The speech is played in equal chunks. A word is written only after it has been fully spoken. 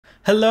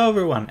Hello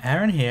everyone,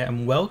 Aaron here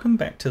and welcome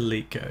back to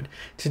Leetcode.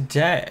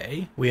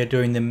 Today we are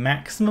doing the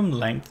maximum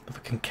length of a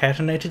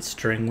concatenated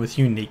string with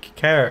unique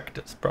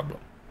characters problem.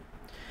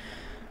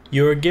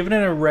 You are given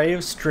an array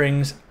of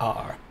strings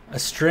R. A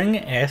string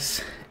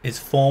S is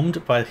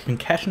formed by the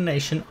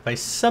concatenation of a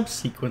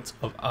subsequence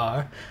of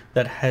R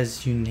that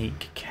has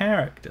unique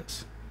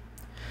characters.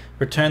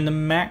 Return the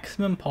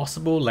maximum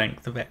possible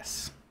length of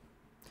S.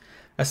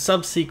 A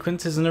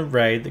subsequence is an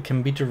array that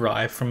can be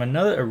derived from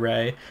another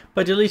array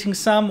by deleting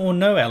some or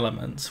no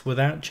elements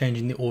without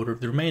changing the order of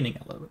the remaining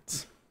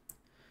elements.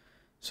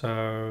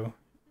 So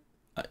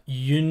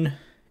yun,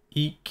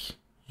 eek,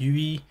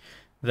 yui,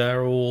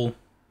 they're all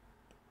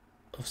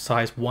of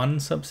size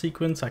 1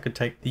 subsequence. I could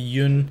take the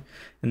yun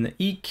and the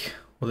eek,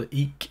 or the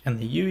eek and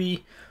the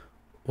yui,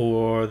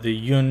 or the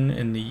yun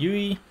and the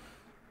yui.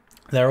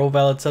 They're all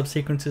valid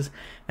subsequences,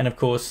 and of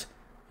course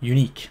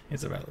unique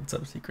is a valid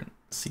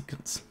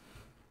subsequence.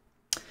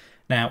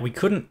 Now, we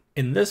couldn't,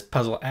 in this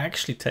puzzle,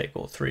 actually take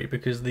all three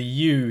because the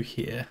U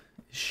here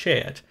is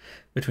shared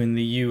between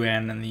the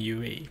UN and the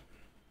UE.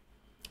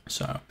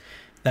 So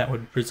that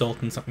would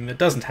result in something that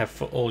doesn't have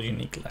for all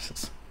unique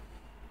letters.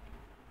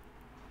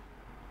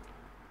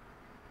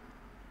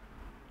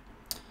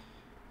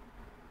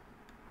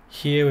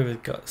 Here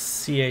we've got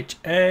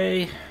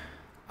CHA,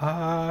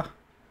 R.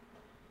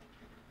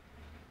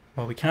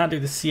 Well, we can't do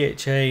the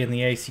CHA and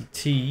the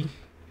ACT.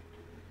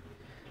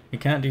 You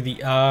can't do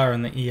the R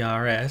and the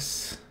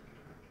ERS.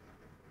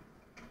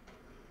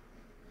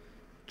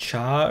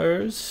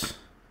 Chars,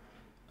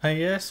 I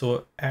guess,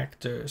 or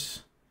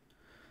actors.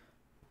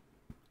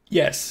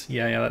 Yes,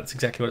 yeah, that's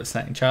exactly what it's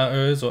saying.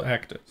 Chars or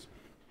actors.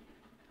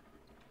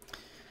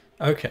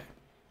 Okay.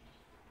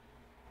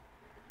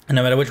 And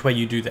no matter which way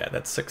you do that,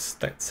 that's six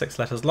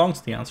letters long,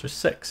 so the answer is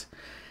 6.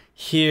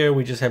 Here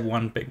we just have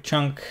one big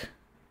chunk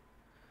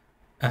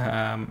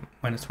when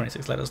it's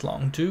 26 letters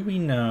long. Do we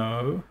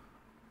know?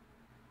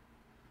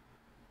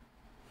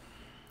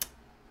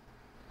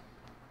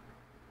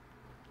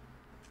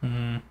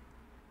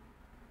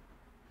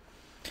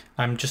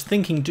 I'm just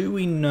thinking, do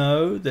we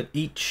know that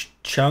each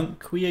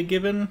chunk we are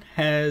given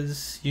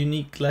has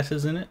unique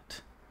letters in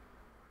it?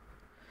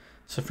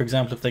 So for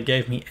example, if they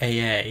gave me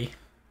AA,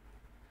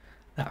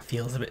 that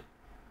feels a bit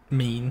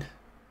mean,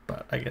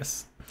 but I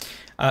guess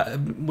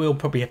we'll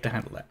probably have to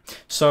handle that.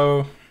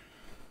 So,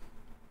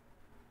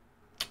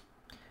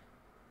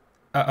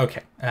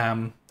 okay,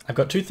 I've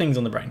got two things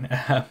on the brain.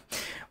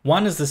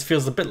 One is this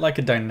feels a bit like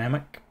a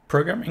dynamic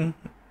programming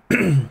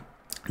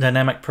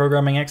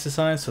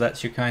exercise. So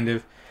that's your kind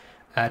of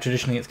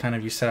traditionally it's kind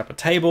of you set up a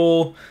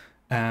table,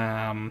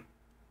 and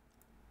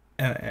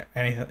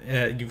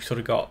you've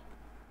sort of got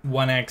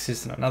one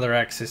axis and another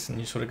axis, and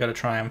you sort of got to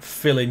try and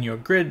fill in your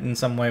grid in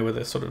some way with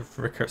a sort of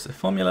recursive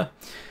formula.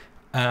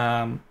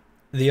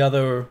 The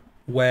other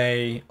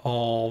way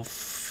of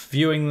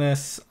viewing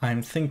this,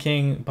 I'm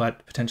thinking,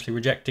 but potentially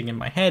rejecting in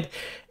my head,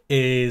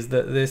 is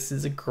that this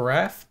is a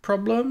graph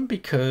problem,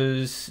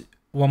 because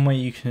one way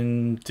you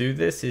can do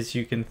this is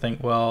you can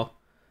think, well,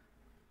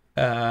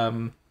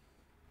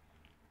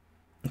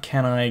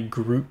 can I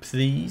group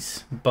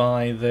these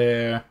by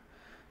their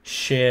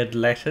shared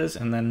letters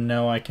and then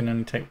know I can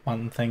only take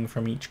one thing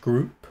from each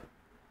group?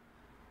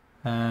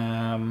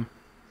 Probably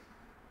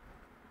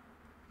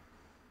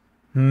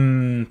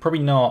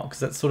not, because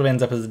that sort of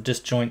ends up as a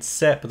disjoint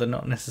set, but they're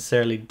not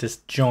necessarily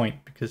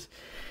disjoint, because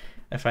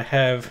if I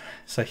have,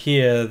 so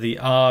here the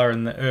R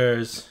and the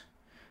Ers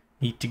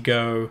need to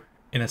go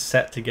in a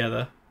set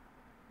together,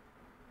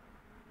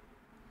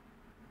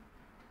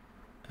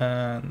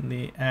 and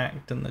the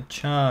act and the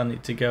char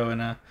need to go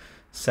in a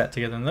set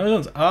together, and those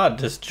ones are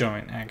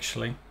disjoint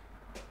actually.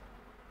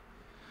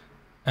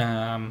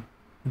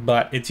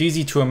 But it's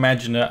easy to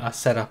imagine a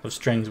setup of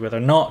strings where they're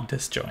not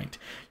disjoint.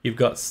 You've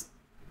got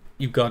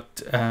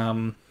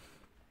the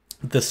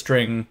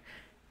string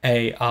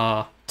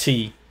ART,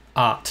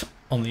 art,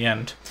 on the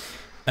end,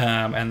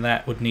 and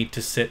that would need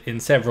to sit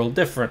in several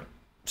different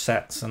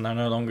sets, and they're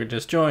no longer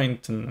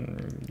disjoint,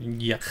 and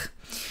yuck.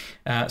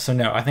 So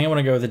no, I think I want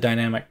to go with the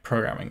dynamic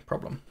programming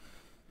problem.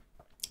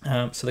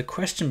 So the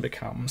question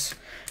becomes,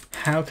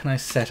 how can I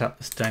set up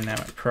this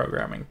dynamic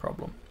programming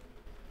problem?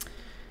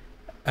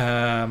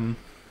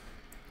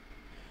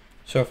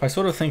 So if I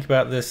sort of think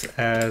about this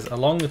as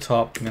along the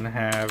top, I'm going to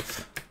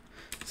have,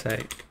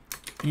 say,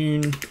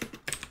 un,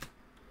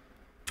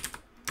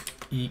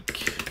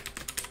 eek,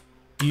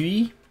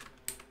 ui.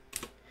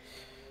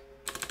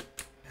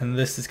 And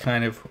this is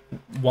kind of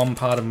one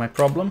part of my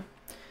problem.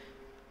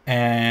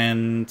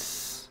 And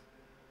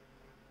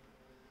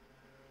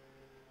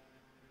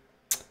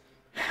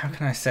how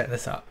can I set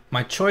this up?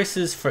 My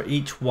choices for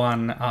each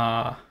one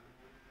are,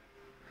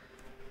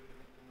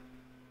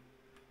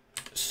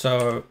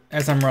 so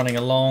as I'm running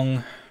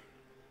along,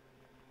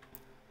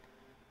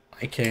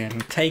 I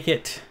can take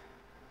it.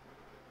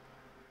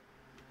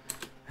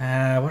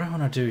 What do I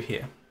want to do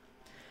here?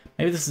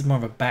 Maybe this is more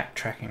of a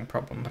backtracking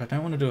problem, but I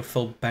don't want to do a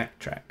full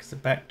backtrack, because the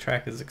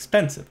backtrack is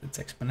expensive, it's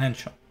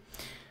exponential.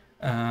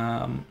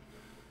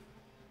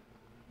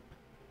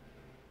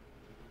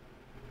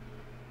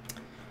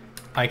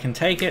 I can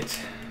take it,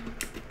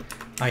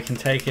 I can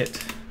take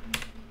it,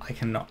 I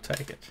cannot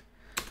take it.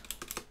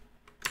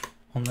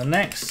 On the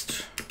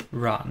next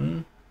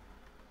run,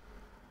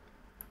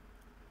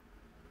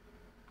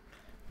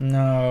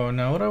 no,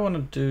 what I want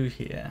to do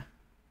here,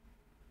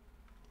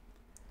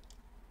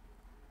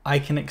 I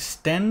can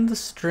extend the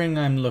string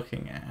I'm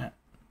looking at.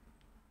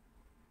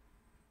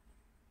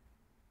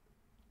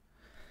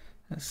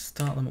 Let's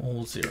start them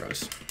all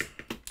zeros.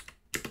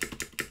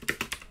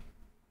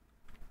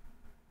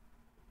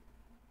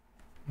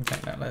 Okay,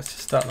 now let's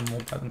just start them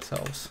all by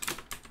themselves.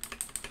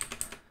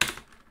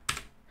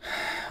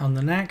 On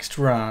the next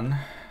run,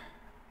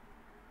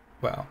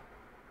 well,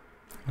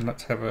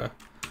 let's have a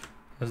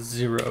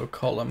zero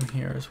column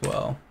here as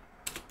well.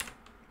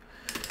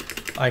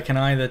 I can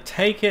either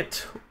take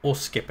it or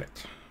skip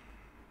it.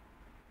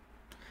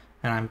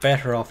 And I'm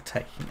better off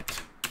taking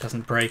it.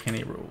 Doesn't break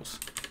any rules.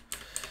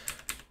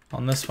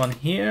 On this one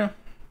here,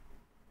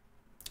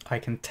 I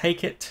can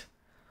take it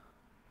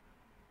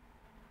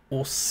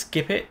or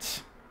skip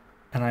it,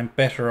 and I'm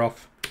better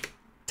off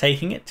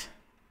taking it.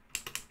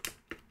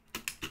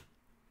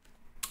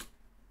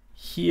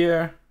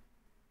 Here,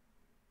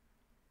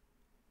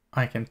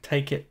 I can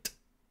take it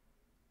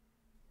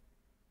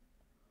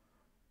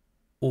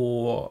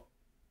or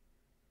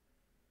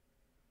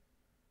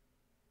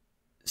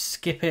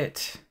skip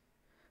it,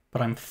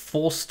 but I'm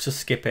forced to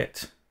skip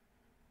it.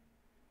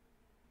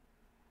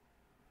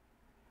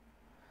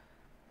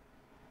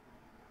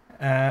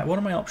 What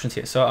are my options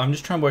here? So I'm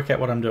just trying to work out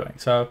what I'm doing.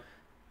 So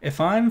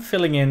if I'm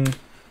filling in,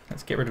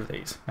 let's get rid of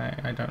these.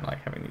 I don't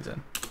like having these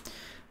in.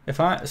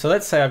 So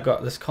let's say I've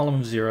got this column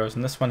of zeros,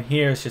 and this one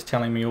here is just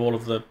telling me all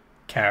of the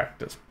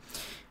characters.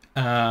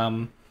 If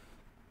I'm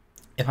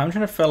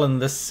trying to fill in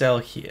this cell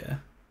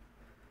here,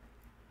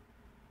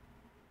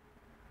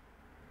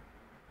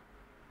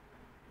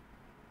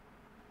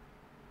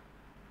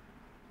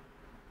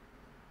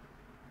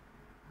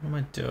 what am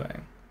I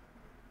doing?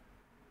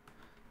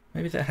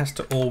 Maybe that has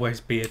to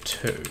always be a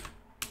 2.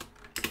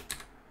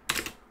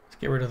 Let's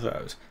get rid of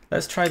those.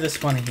 Let's try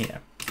this one here.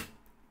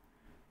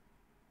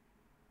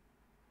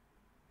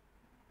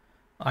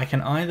 I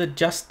can either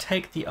just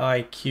take the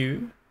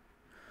IQ,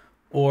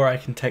 or I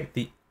can take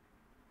the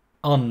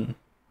un-IQ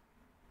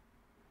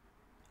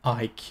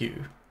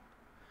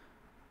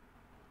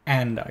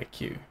and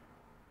IQ.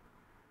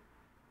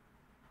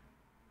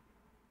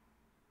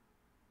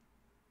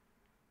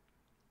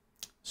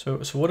 So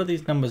what do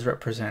these numbers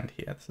represent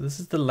here? So this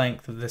is the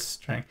length of this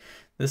string,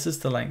 this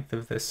is the length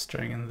of this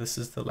string, and this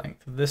is the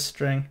length of this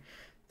string.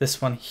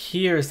 This one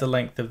here is the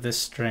length of this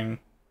string.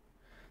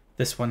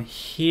 This one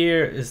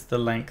here is the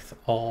length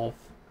of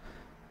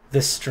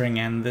this string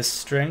and this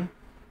string.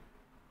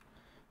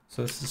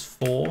 So this is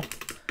 4.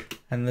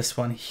 And this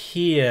one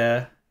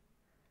here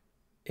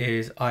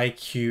is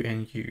IQ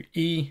and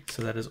UE,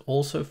 so that is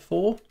also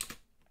 4.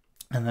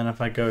 And then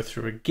if I go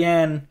through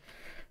again,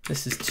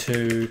 this is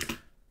 2.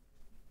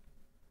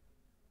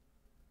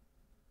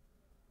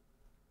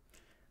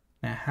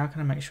 Now, how can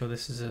I make sure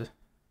this is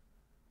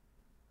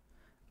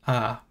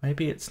a...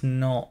 maybe it's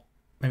not.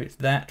 Maybe it's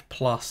that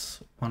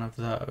plus one of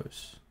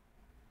those.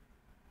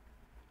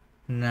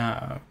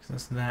 No, because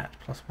it's that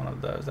plus one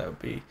of those. That would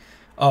be...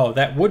 oh,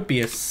 that would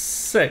be a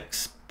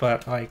 6,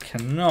 but I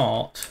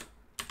cannot.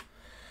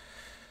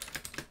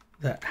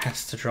 That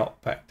has to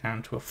drop back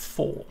down to a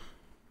 4.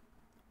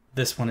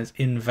 This one is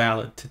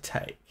invalid to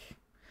take.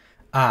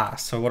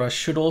 So what I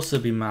should also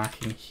be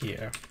marking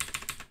here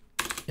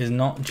is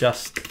not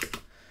just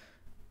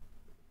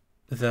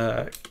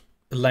the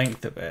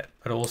length of it,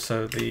 but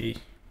also the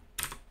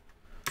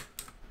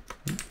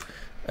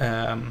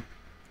I'm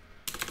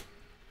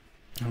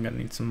gonna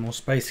need some more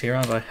space here,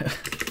 aren't I?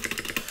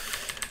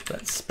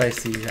 Let's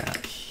space these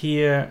out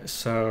here.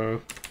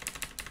 So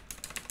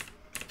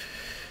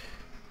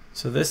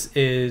this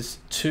is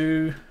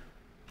 2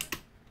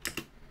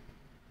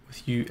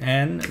 with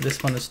UN,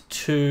 this one is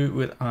 2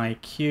 with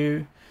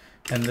IQ,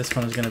 and this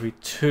one is going to be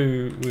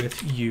 2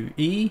 with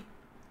UE.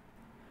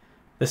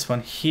 This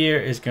one here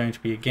is going to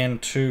be again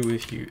 2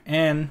 with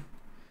UN.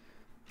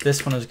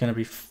 This one is going to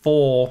be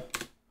 4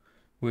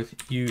 with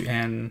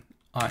UN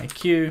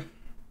IQ.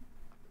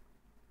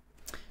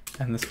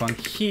 And this one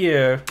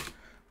here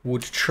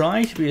would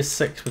try to be a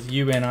 6 with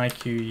UN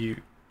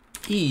IQ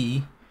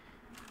UE,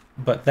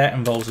 but that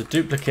involves a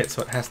duplicate,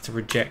 so it has to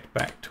reject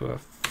back to a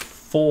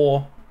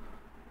 4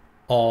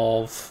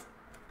 of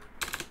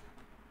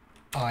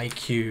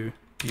IQ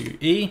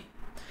UE,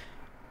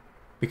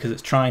 because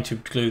it's trying to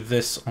glue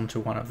this onto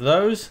one of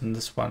those, and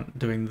this one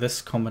doing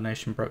this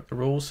combination broke the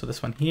rules. So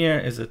this one here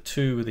is a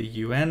 2 with a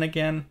UN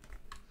again.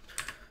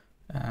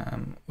 How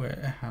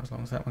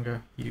long does that one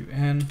go?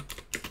 UN.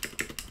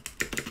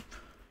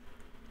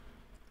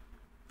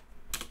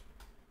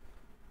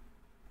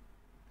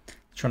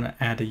 Trying to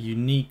add a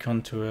unique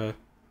onto a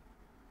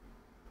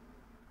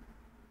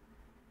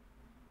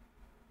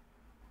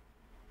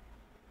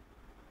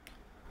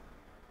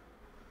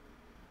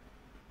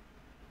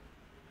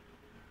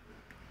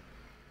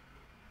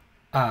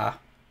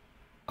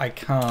I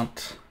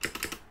can't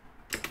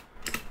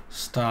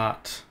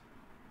start,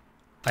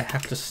 I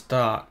have to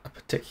start a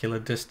particular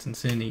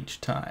distance in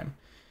each time.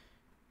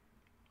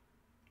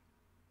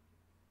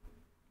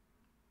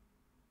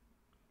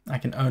 I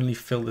can only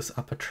fill this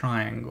upper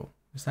triangle.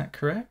 Is that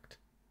correct?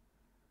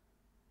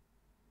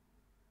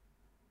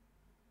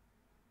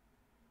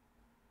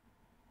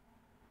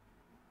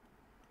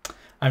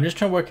 I'm just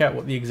trying to work out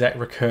what the exact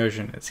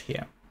recursion is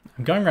here.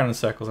 I'm going around in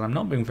circles and I'm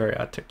not being very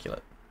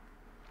articulate.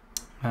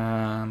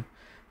 I'm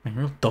a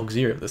real dog's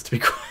ear of this, to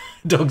be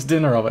dog's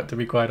dinner of it, to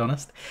be quite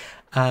honest.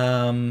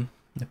 A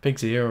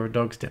pig's ear or a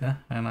dog's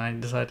dinner, and I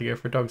decided to go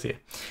for a dog's ear.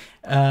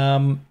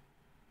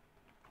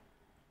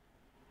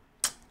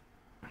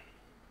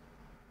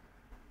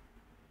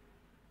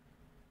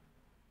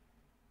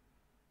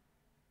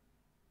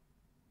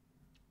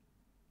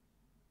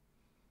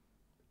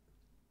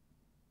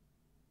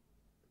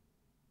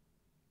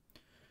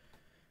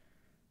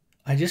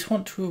 I just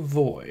want to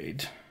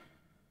avoid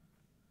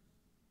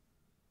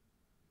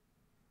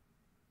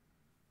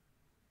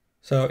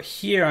so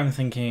here I'm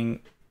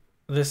thinking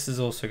this is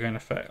also going to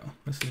fail.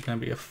 This is going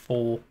to be a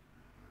 4.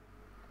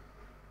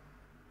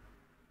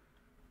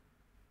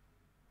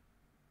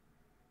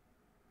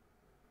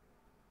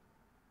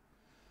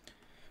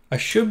 I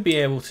should be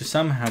able to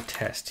somehow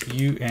test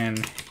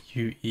UN,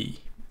 UE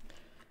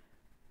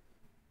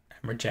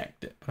and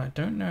reject it, but I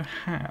don't know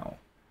how.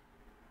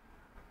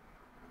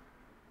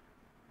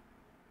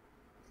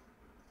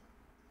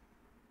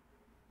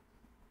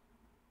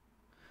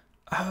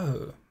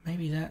 Oh,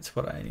 maybe that's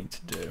what I need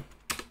to do.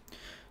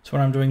 So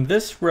when I'm doing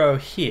this row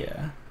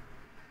here,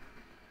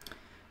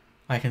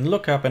 I can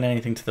look up and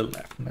anything to the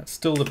left, and that's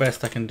still the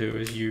best I can do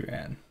is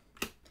UN.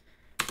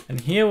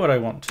 And here what I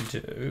want to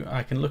do,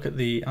 I can look at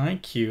the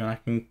IQ and I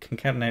can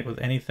concatenate with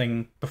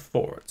anything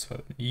before it.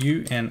 So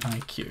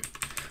UNIQ,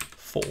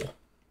 4.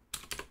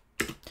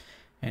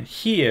 And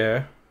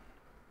here,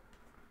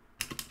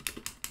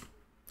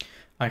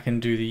 I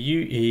can do the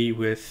UE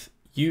with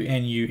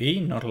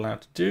UNUE, not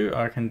allowed to do.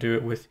 I can do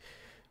it with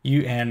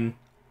IQUE,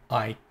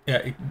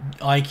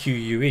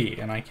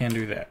 and I can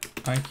do that.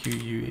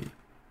 IQUE.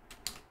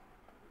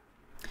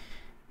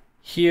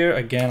 Here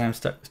again, I'm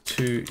stuck with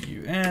 2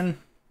 UN.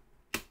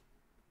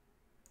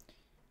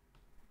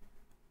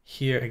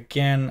 Here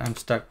again, I'm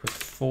stuck with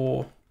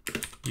 4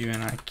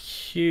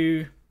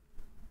 UNIQ.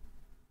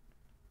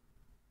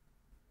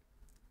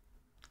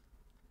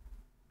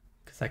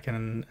 Because I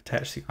can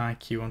attach the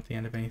IQ onto the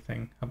end of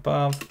anything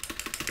above.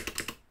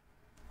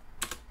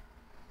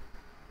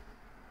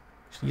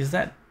 Is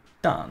that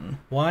done?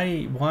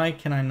 Why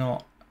can I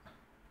not?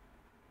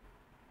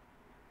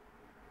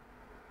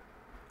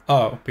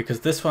 Oh, because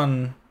this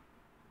one,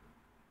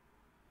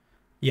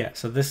 yeah,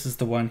 so this is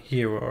the one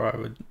here where I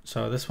would,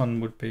 so this one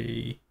would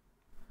be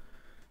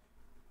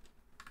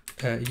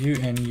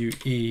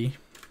UNUE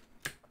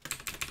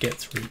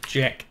gets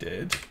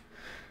rejected,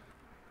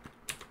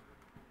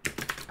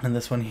 and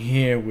this one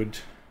here would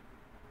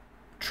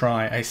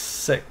try a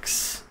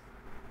 6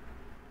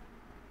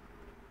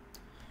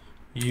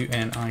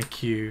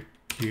 UNIQ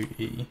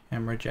UE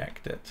and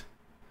reject it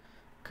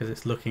because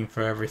it's looking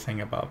for everything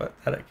above it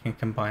that it can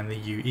combine the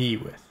UE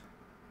with.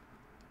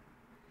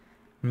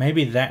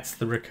 Maybe that's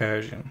the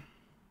recursion.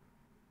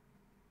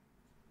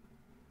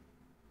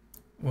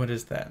 What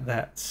is that?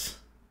 That's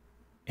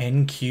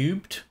n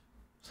cubed?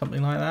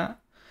 Something like that?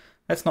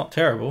 That's not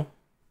terrible.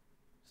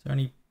 Is there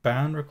any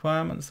bound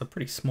requirements? They're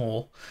pretty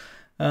small.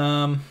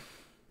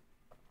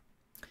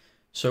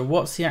 So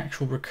what's the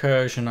actual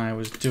recursion I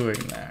was doing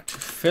there? To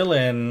fill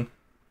in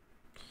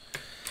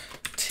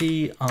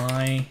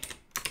TIJ,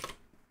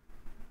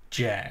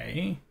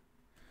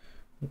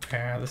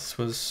 where this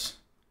was,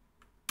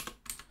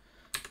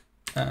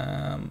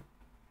 how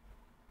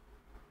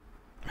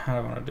do I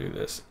want to do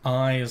this?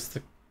 I is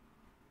the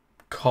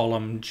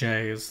column,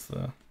 J is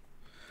the,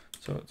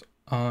 so it's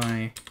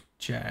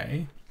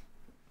IJ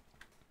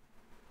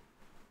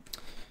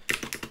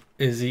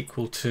is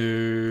equal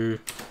to,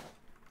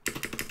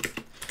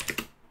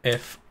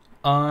 if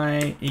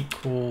I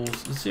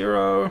equals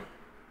 0,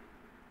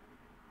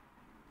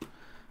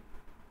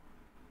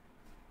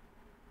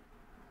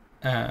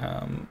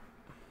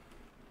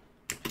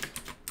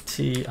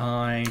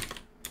 TIJ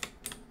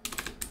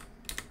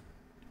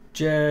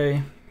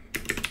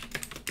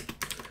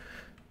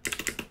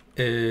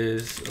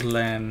is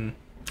len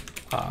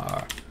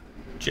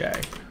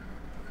RJ.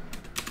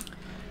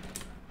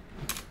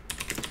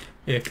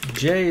 If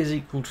J is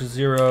equal to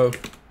 0,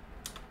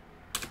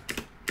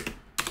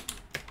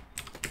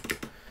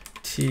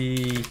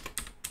 TIJ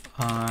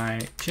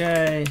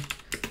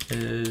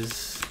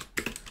is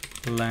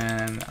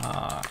len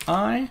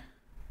RI.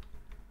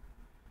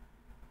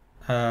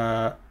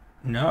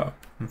 No,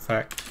 in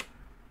fact,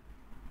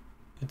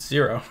 it's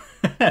 0.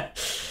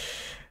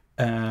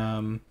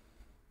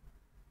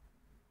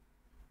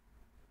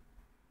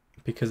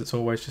 Because it's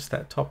always just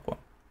that top one.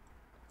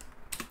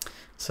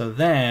 So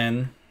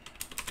then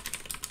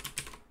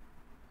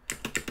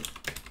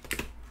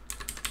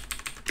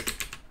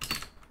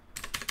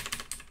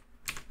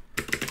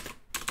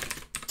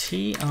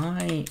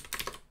TIJ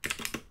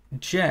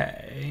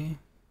j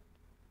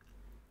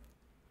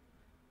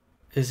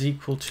is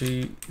equal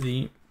to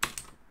the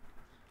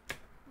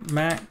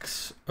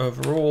max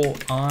overall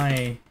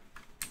I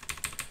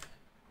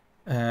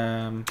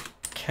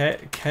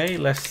k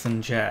less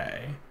than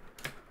j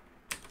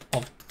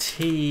of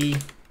t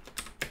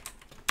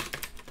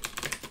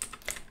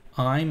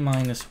I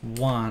minus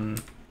 1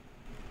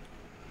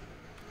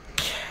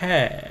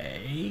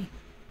 k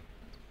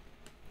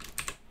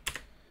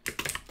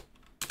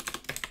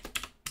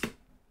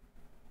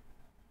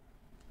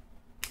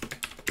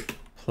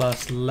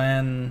plus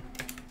len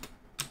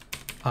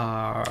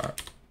r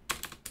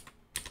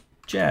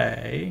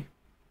j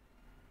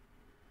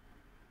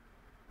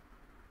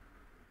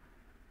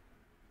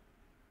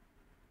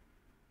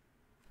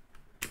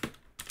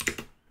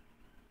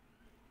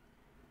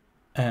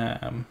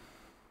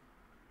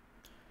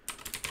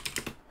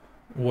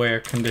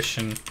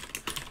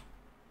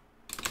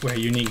where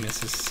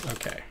uniqueness is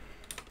okay.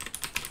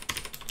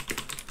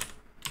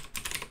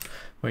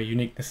 Where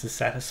uniqueness is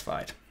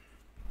satisfied.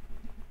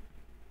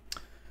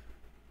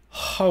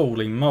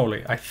 Holy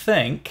moly, I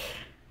think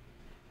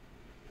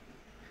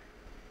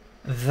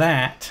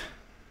that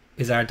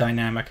is our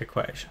dynamic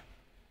equation.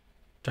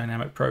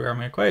 Dynamic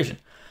programming equation.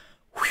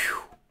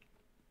 Whew.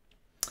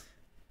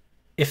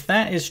 If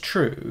that is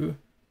true,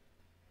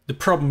 the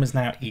problem is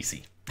now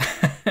easy.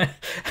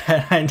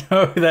 And I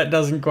know that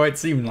doesn't quite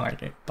seem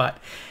like it, but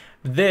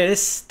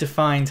this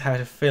defines how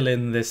to fill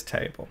in this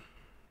table.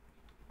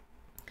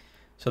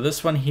 So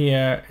this one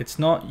here, it's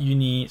not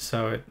uni,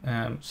 so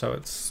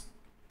it's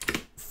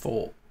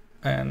 4,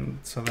 and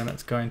so then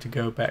it's going to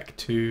go back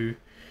to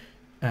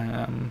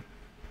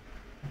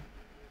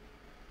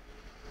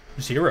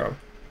 0.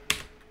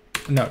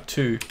 No,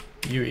 2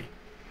 UE.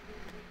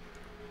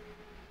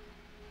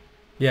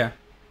 Yeah,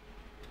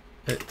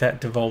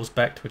 that devolves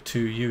back to a 2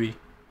 UE.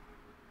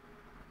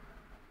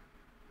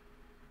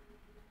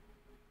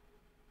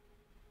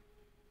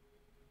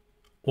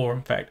 Or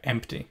in fact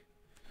empty.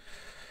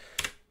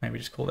 Maybe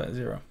just call that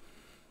 0.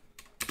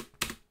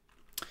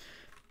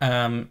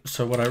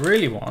 So what I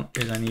really want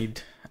is I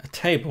need a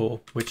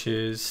table which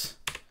is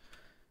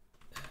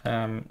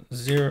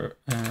 0,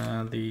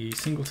 the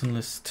singleton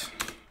list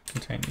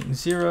containing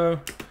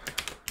 0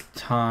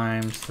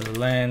 times the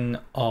len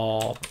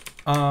of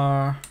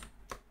r.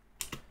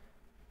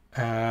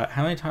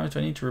 How many times do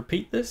I need to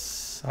repeat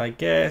this? I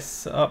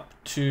guess up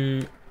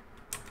to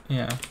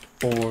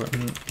 4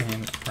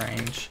 in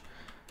range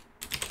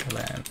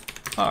len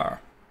r.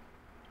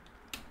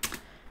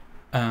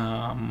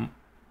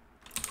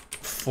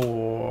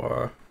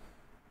 For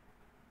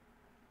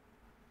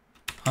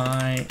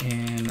I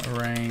in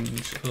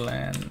range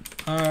len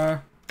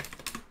r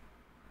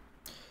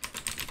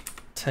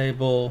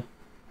table.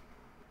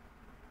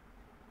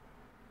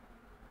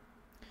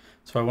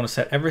 So I want to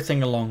set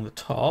everything along the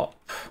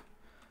top.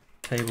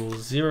 Table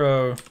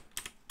 0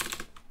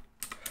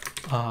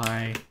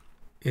 I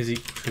is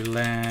equal to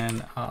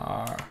len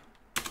r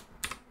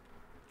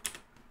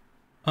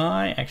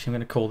I. Actually, I'm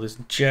going to call this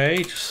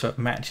j just so it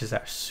matches our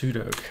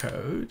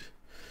pseudocode.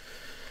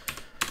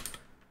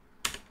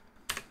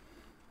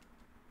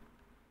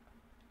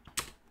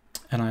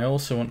 And I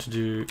also want to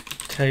do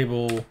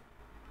table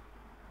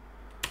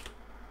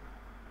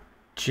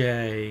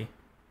j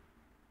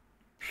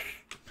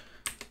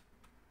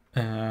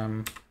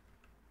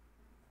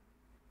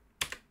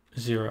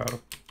 0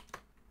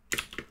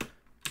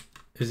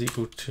 is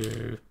equal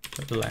to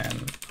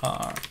len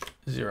r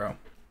 0.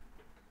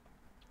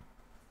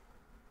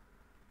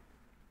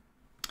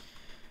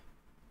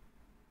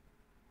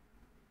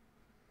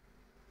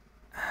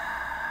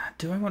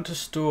 Do I want to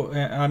store?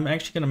 I'm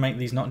actually going to make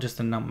these not just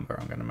a number.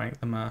 I'm going to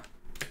make them a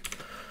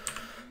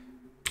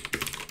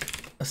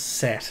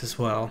set as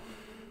well.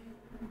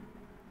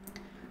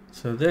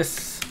 So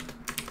this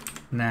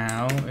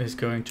now is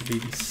going to be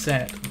the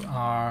set of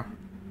r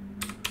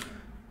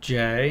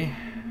j,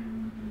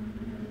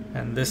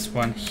 and this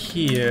one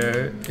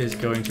here is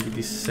going to be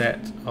the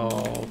set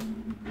of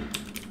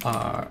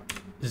r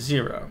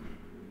 0.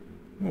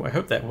 Oh, I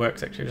hope that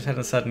works. Actually, I just had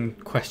a sudden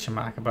question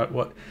mark about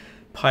what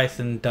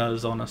Python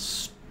does on a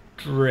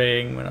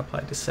string when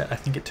applied to set. I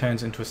think it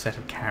turns into a set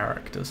of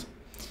characters.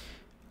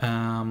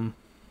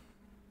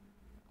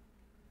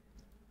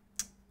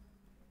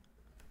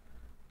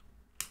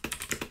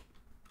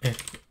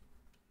 If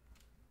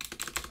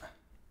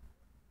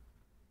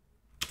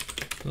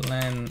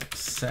len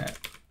set,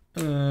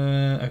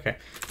 okay,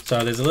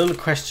 so there's a little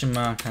question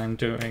mark I'm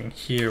doing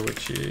here,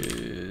 which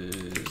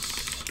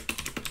is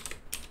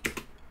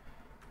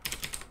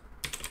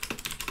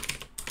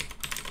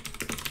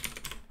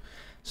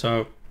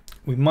so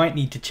we might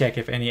need to check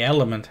if any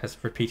element has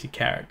repeated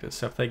characters.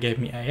 So if they gave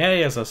me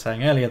AA, as I was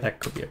saying earlier, that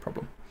could be a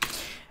problem.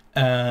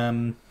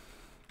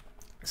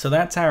 So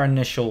that's our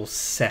initial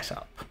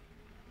setup.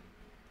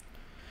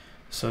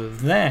 So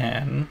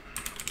then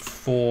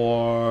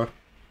for,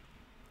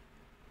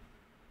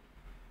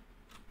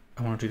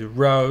 I want to do the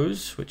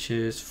rows, which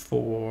is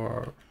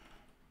for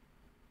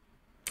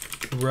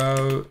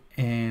row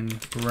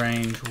in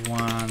range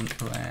 1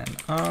 len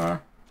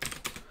r.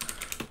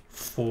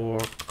 for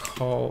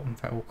in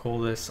fact we'll call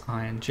this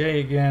I and j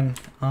again,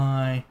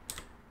 I,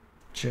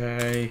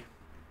 j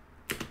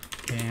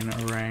in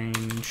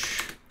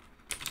range,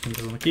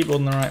 fingers on the keyboard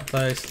in the right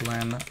place,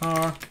 len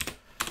r,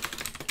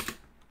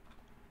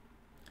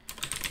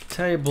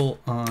 table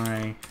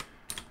I,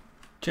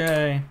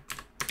 j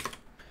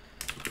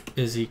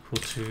is equal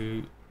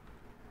to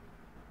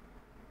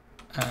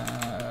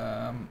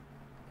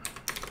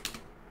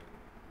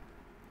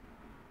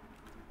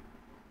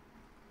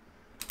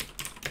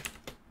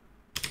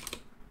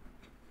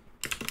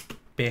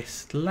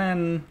best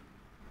len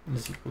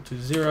is equal to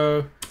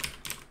 0,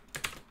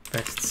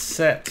 best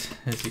set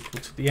is equal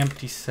to the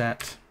empty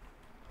set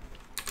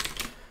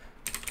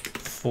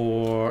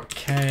for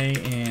k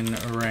in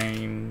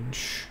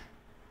range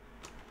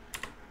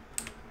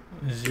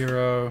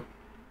 0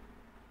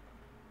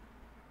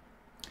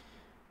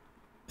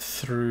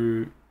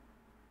 through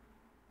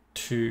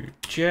to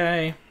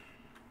j.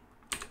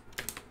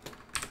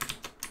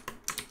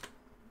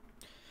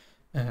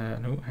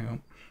 No, hang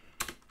on.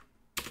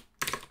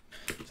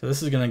 So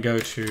this is going to go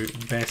to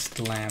best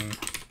len,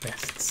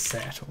 best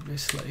set,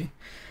 obviously.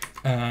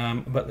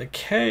 But the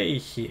k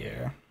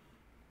here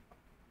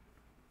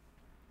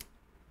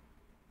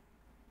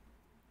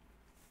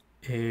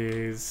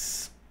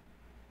is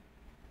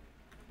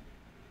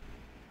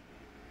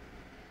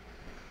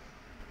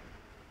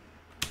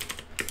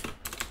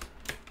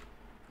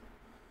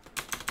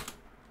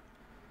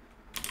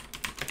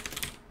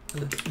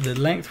the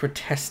length we're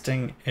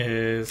testing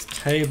is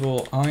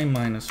table I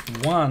minus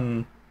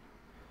 1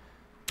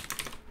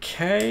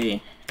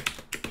 k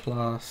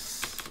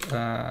plus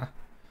call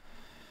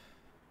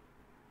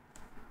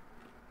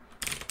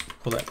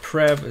that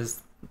prev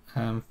is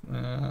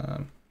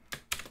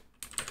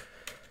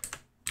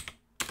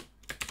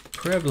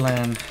prev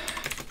len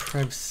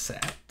prev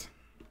set.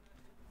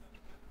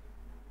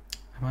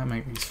 I might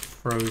make these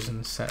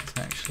frozen sets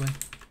actually.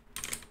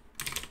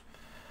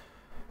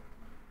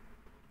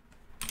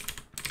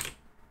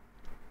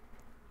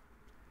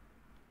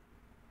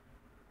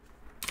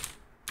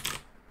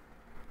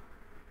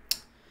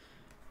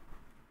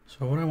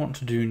 So what I want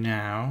to do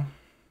now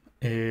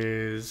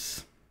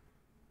is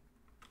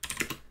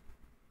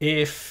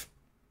if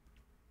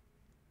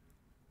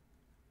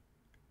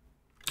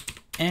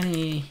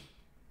any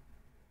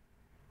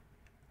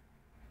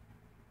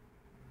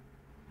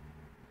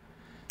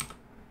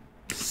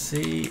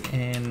C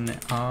in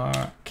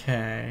RK,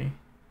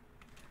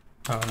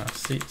 oh no,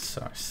 C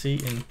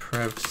in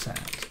prev set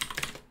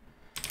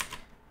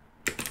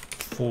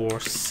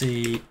for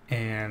C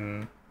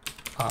in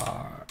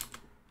RJ,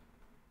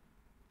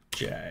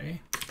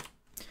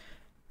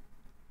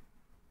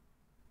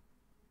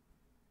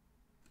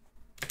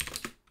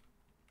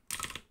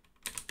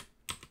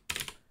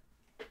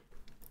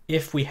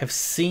 if we have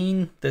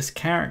seen this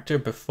character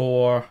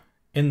before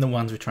in the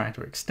ones we're trying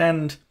to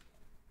extend,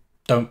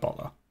 don't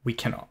bother. We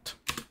cannot.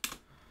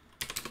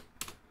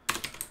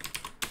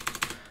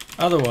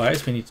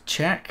 Otherwise, we need to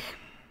check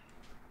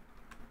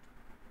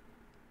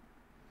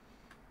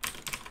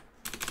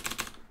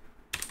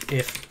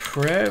if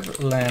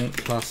prev len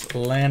plus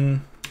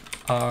len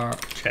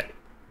rj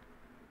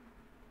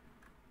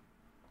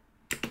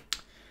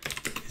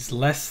is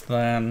less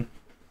than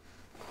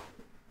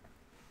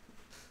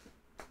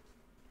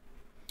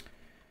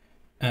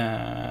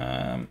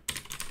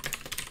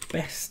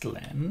best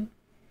len.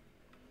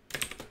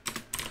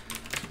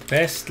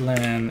 Best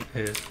len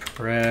is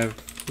prev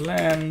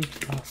len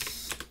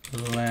plus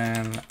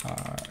len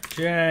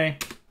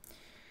rj.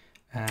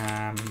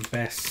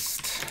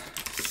 Best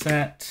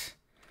set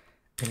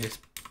is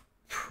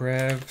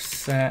prev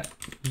set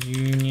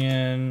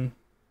union.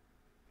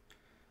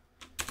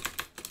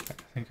 I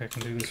think I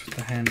can do this with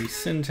the handy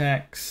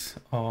syntax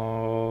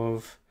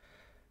of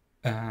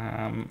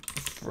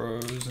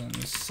frozen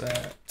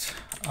set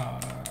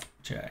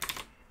rj.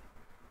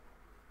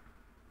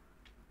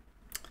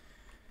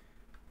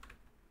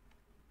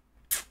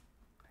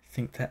 I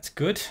think that's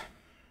good.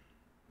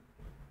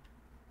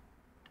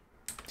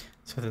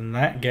 So then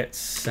that gets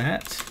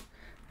set,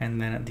 and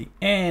then at the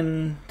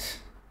end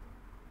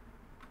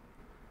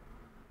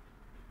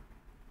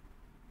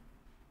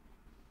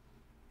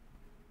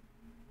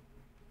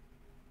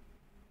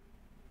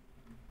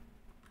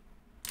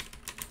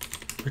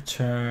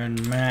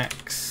return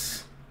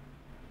max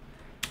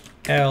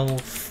L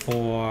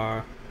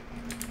for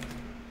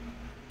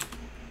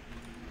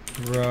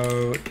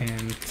row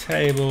in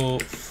table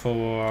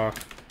for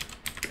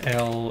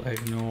L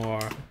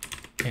ignore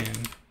in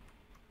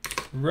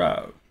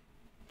row.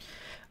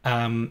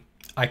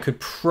 I could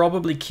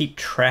probably keep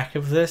track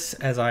of this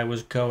as I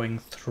was going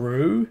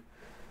through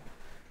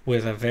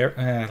with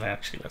a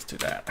actually let's do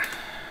that.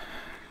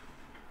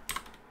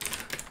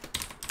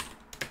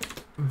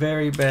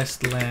 Very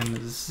best len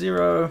is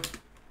 0.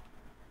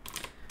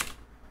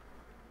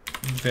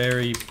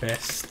 Very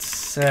best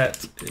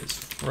set is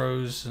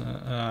frozen.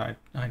 I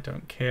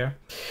don't care.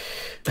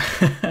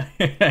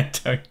 I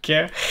don't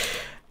care.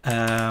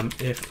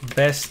 If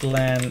best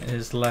len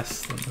is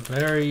less than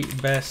very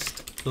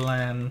best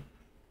len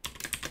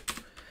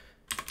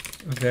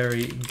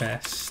very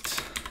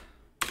best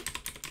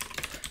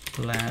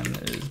len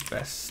is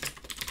best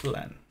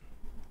len.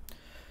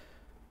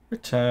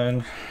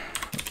 Return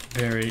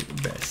very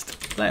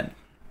best len.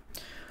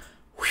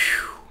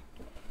 Whew.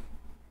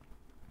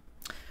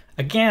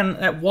 Again,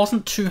 that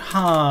wasn't too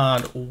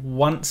hard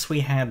once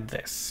we had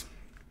this.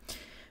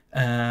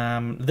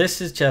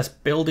 This is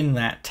just building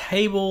that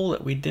table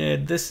that we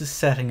did. This is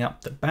setting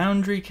up the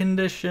boundary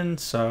condition,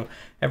 so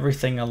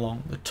everything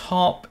along the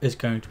top is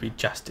going to be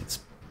just its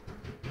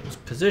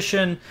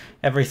position.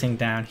 Everything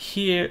down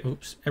here,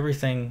 oops,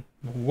 everything,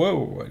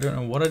 whoa, I don't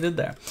know what I did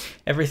there.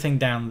 Everything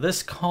down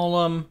this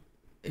column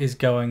is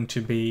going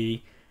to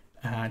be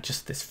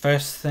just this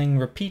first thing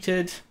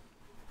repeated.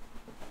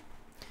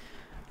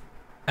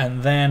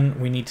 And then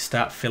we need to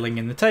start filling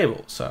in the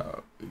table.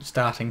 So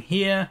starting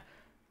here,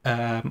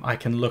 I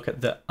can look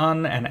at the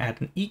un and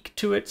add an eq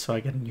to it, so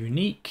I get a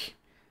unique.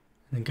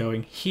 And then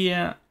going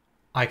here,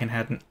 I can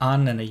add an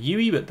un and a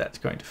ue, but that's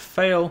going to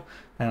fail.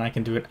 And I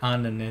can do an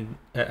un and then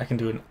I can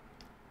do an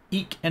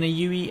eq and a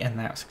ue, and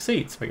that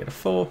succeeds. So I get a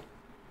 4.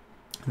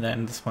 And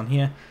then this one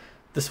here.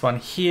 This one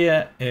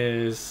here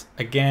is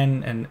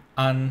again an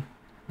un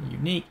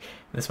unique.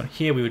 This one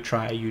here we would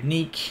try a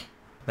unique.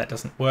 That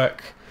doesn't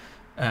work.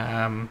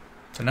 So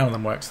none of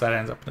them work, so that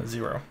ends up in a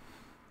 0.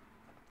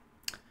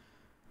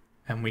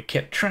 And we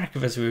kept track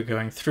of as we were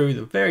going through.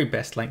 The very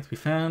best length we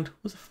found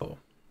was a 4.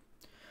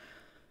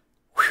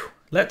 Whew.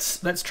 Let's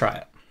try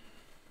it.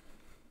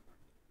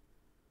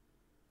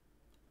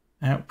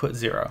 Output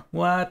 0.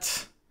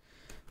 What?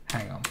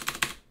 Hang on.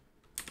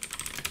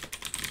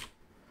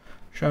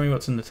 Show me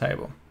what's in the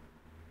table.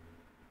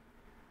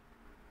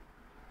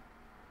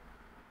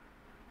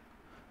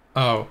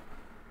 Oh.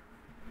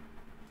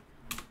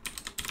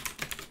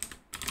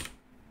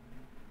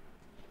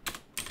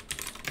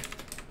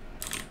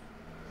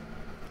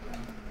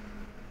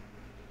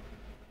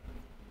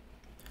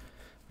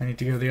 I need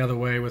to go the other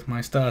way with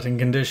my starting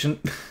condition.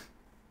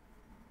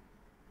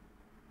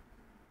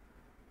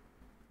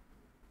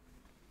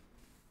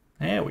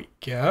 There we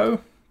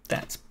go.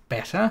 That's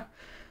better.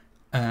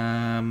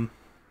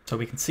 So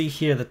we can see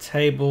here the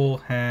table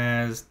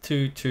has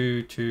 2,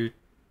 2, 2,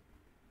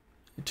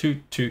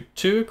 2, 2,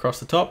 2 across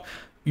the top.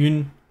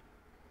 Un,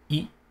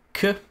 ik,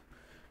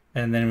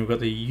 and then we've got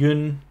the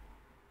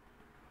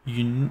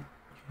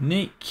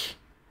unique,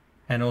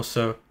 and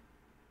also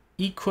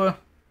equa.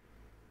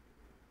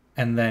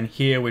 And then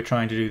here we're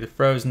trying to do the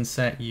frozen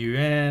set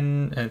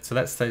un, and so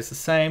that stays the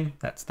same.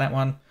 That's that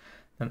one.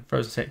 Then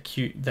frozen set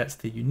q, that's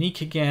the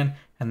unique again.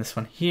 And this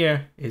one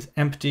here is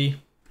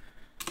empty.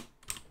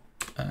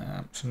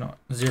 So not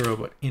 0,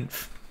 but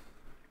inf.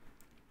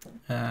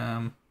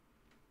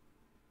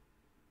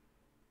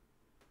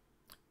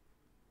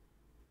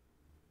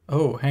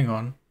 Oh, hang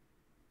on.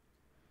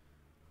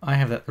 I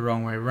have that the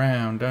wrong way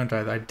around, don't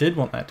I? I did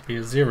want that to be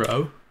a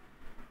 0.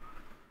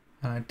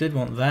 And I did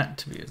want that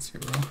to be a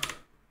 0.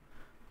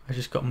 I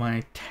just got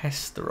my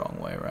test the wrong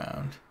way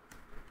around.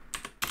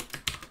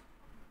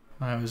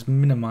 I was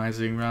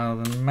minimizing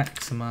rather than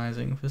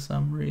maximizing for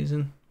some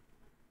reason.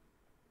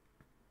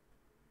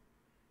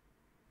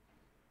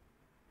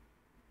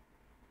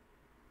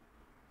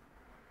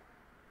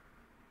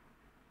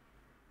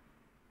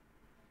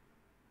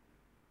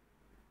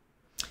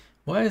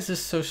 Why is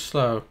this so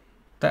slow?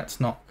 That's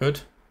not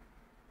good.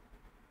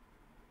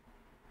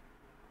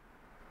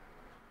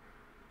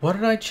 What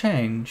did I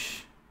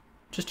change?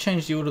 Just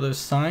change the order those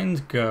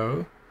signs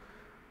go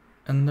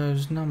and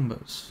those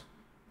numbers.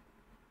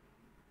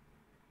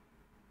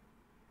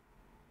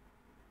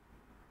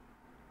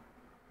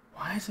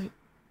 Why is it?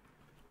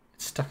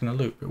 It's stuck in a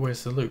loop, but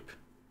where's the loop?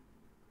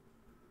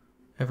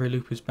 Every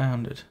loop is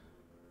bounded.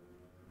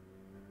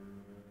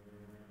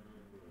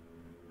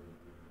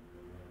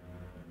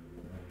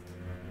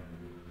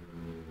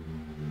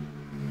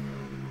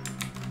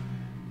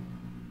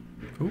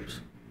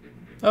 Oops.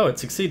 Oh, it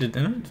succeeded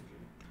in it.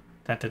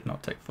 That did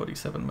not take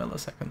 47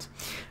 milliseconds.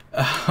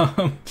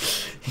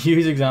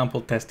 Use example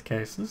test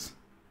cases.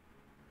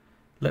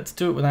 Let's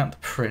do it without the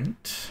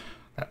print.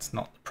 That's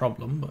not the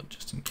problem, but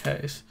just in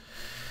case.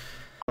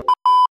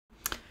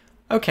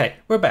 Okay,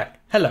 we're back.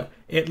 Hello.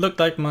 It looked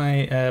like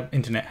my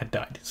internet had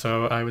died,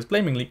 so I was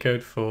blaming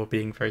Leetcode for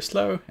being very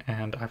slow,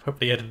 and I've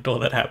hopefully edited all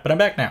that out, but I'm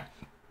back now.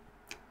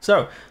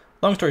 So,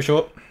 long story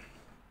short,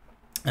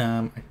 I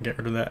can get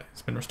rid of that.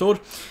 It's been restored.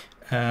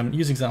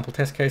 Use example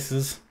test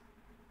cases.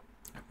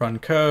 Run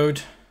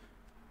code.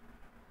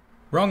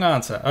 Wrong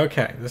answer.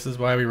 Okay, this is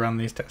why we run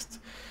these tests.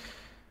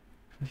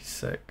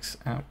 56,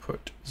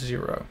 output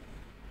 0.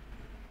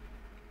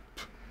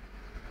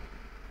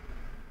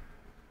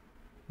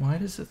 Why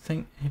does it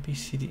think A, B,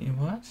 C, D, E?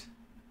 What?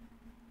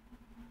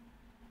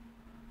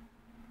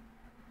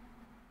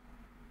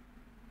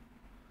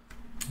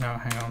 No,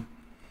 hang on.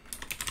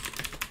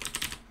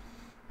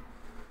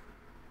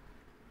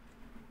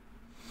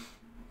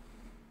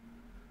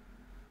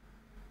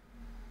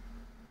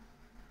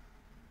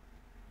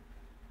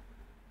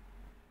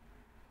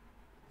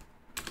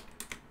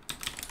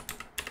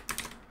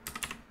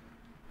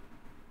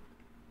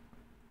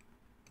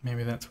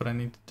 Maybe that's what I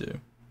need to do.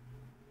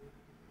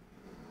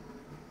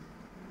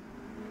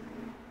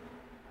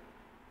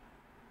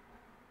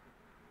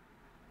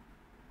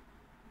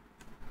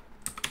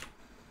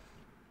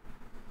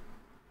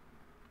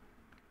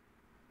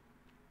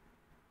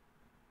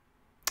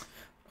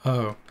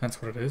 Oh,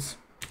 that's what it is.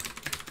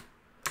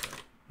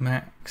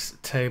 Max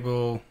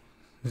table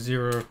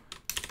 0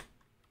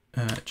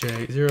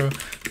 j0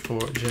 for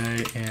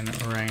j in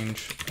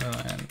range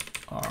ln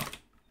r.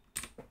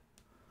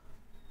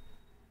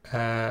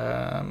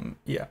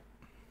 Yeah.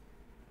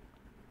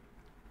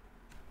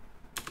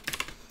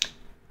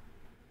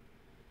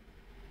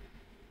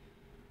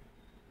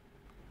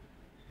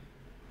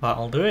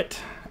 That'll do it.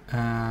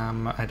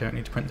 I don't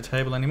need to print the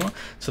table anymore.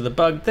 So the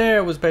bug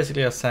there was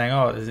basically us saying,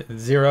 oh, it's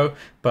 0,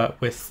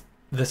 but with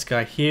this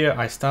guy here,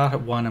 I start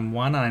at 1 and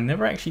 1, and I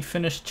never actually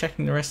finished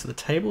checking the rest of the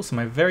table, so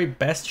my very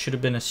best should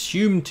have been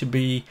assumed to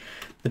be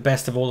the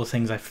best of all the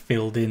things I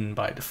filled in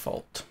by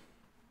default.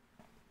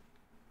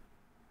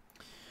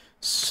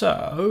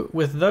 So,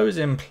 with those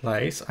in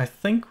place, I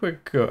think we're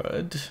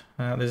good.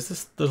 There's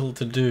this little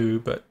to do,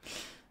 but...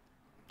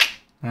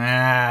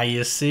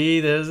 you see,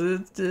 there's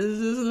this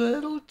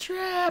little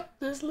trap,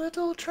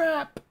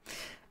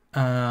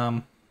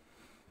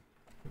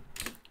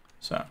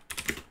 So,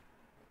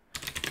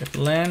 if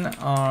len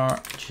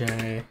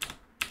rj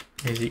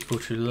is equal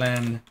to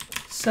len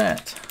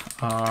set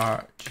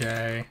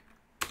rj,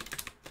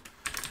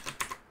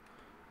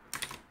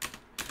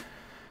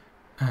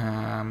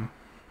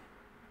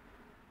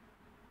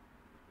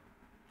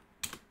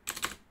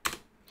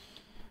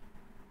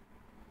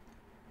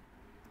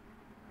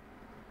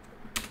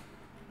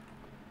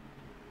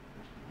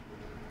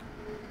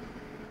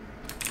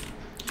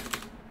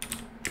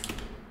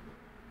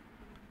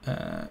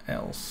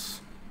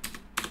 else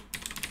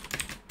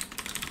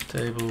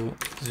table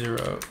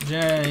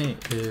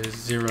 0j is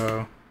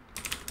 0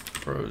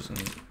 frozen.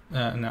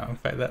 No, in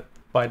fact, that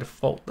by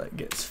default that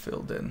gets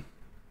filled in.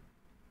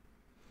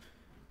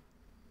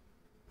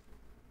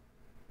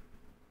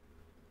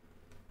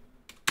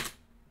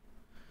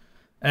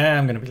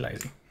 I'm going to be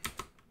lazy.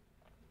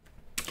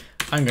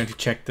 I'm going to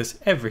check this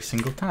every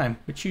single time,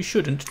 which you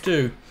shouldn't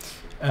do.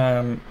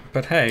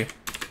 But hey,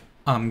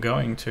 I'm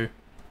going to.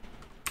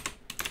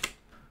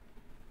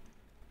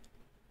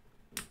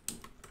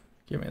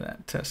 Give me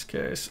that test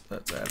case.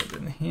 Let's add it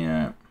in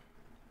here.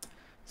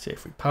 See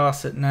if we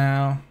pass it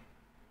now.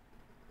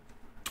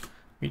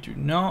 We do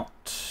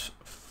not.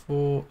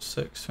 4,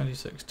 6,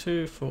 26,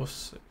 2, 4,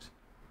 6.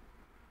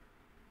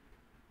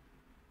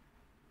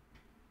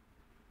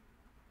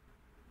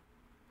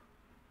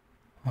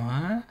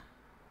 What?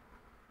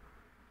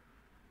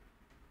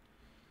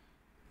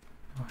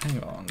 Oh,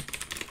 hang on.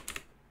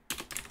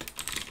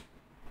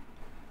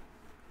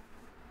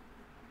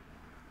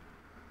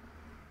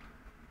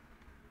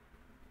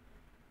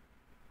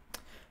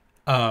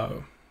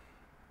 Oh.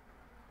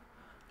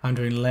 I'm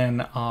doing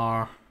len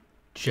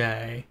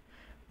rj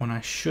when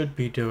I should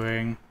be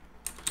doing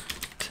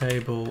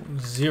table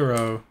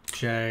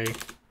 0j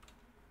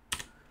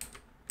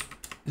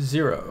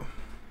 0.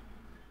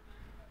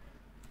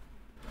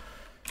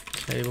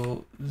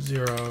 Table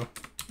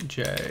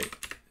 0j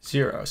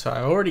 0. So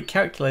I already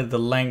calculated the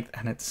length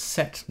and its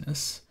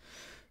setness.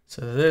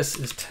 So this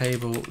is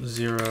table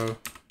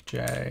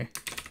 0j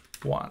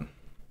 1.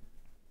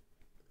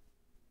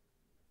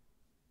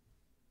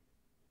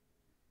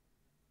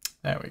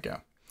 There we go.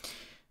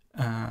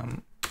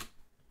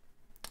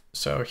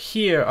 So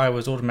here I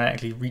was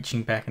automatically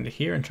reaching back into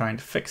here and trying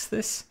to fix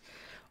this.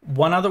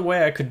 One other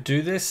way I could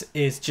do this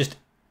is just,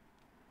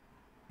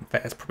 in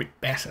fact, it's probably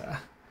better.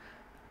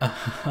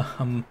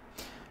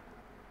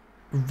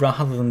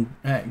 Rather than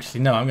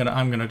actually, no, I'm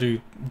gonna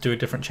do a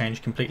different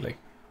change completely.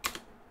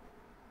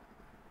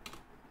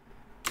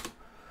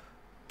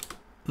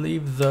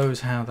 Leave those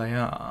how they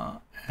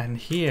are, and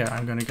here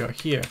I'm gonna go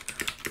here.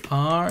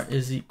 R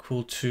is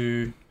equal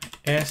to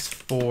S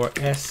for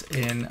S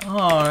in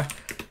R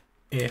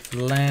if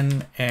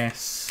len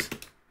S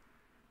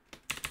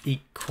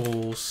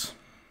equals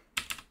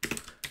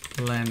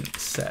len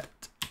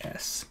set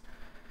S.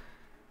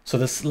 So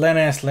this len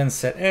S, len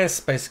set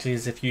S basically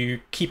is if you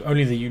keep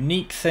only the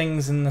unique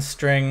things in the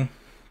string,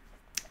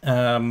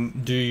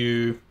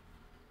 is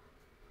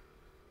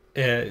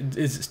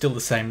it still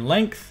the same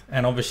length?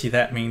 And obviously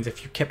that means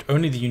if you kept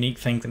only the unique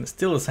things and it's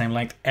still the same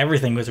length,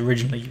 everything was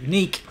originally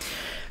unique.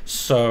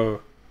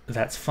 So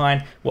that's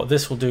fine. What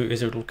this will do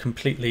is it will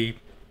completely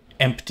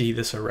empty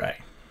this array.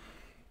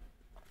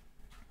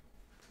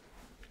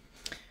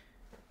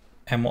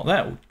 And what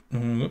that will,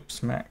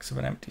 oops, max of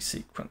an empty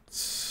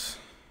sequence.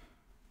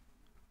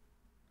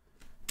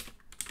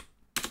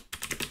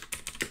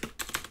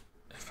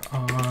 If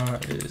R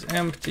is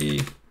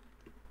empty,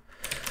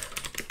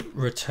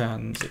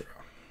 return 0.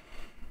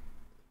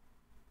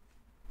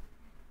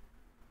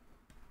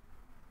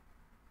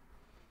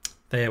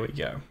 There we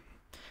go.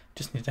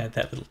 Just need to add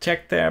that little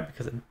check there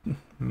because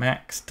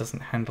max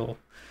doesn't handle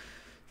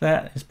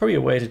that. It's probably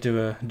a way to do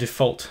a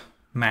default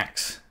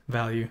max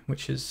value,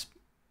 which is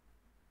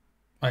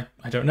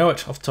I don't know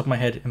it off the top of my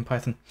head in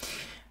Python.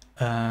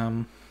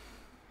 But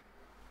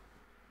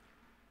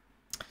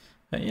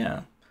yeah,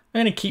 I'm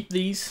going to keep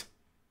these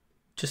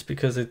just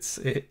because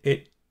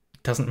it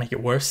doesn't make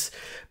it worse,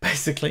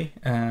 basically.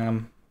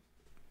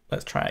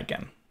 Let's try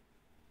again.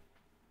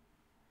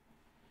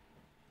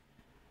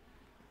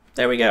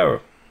 There we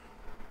go.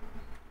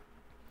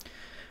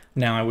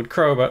 Now I would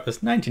crow about this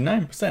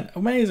 99%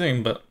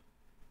 amazing, but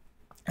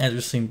as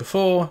we've seen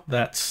before,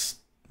 that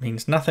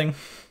means nothing.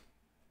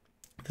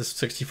 This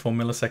 64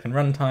 millisecond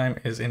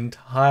runtime is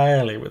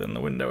entirely within the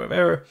window of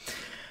error.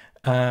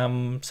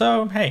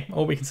 So hey,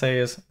 all we can say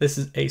is this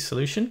is a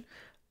solution.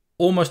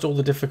 Almost all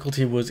the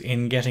difficulty was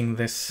in getting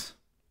this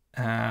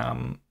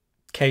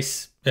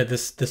this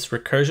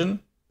recursion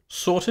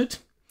sorted.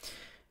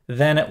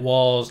 Then it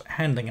was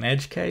handling an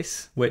edge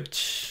case,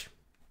 which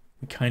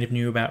we kind of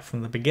knew about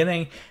from the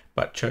beginning,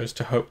 but chose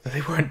to hope that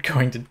they weren't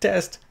going to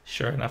test.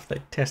 Sure enough,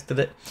 they tested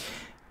it.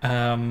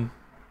 But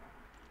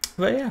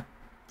yeah,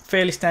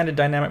 fairly standard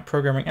dynamic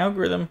programming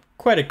algorithm.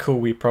 Quite a cool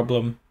wee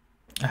problem.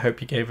 I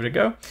hope you gave it a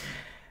go.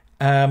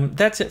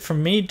 That's it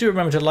from me. Do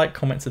remember to like,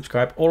 comment,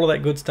 subscribe, all of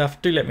that good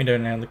stuff. Do let me know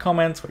down in the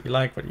comments what you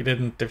liked, what you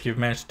didn't, if you've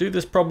managed to do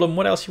this problem,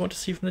 what else you want to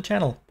see from the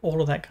channel, all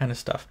of that kind of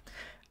stuff.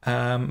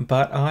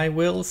 But I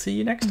will see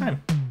you next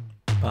time.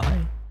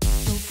 Bye.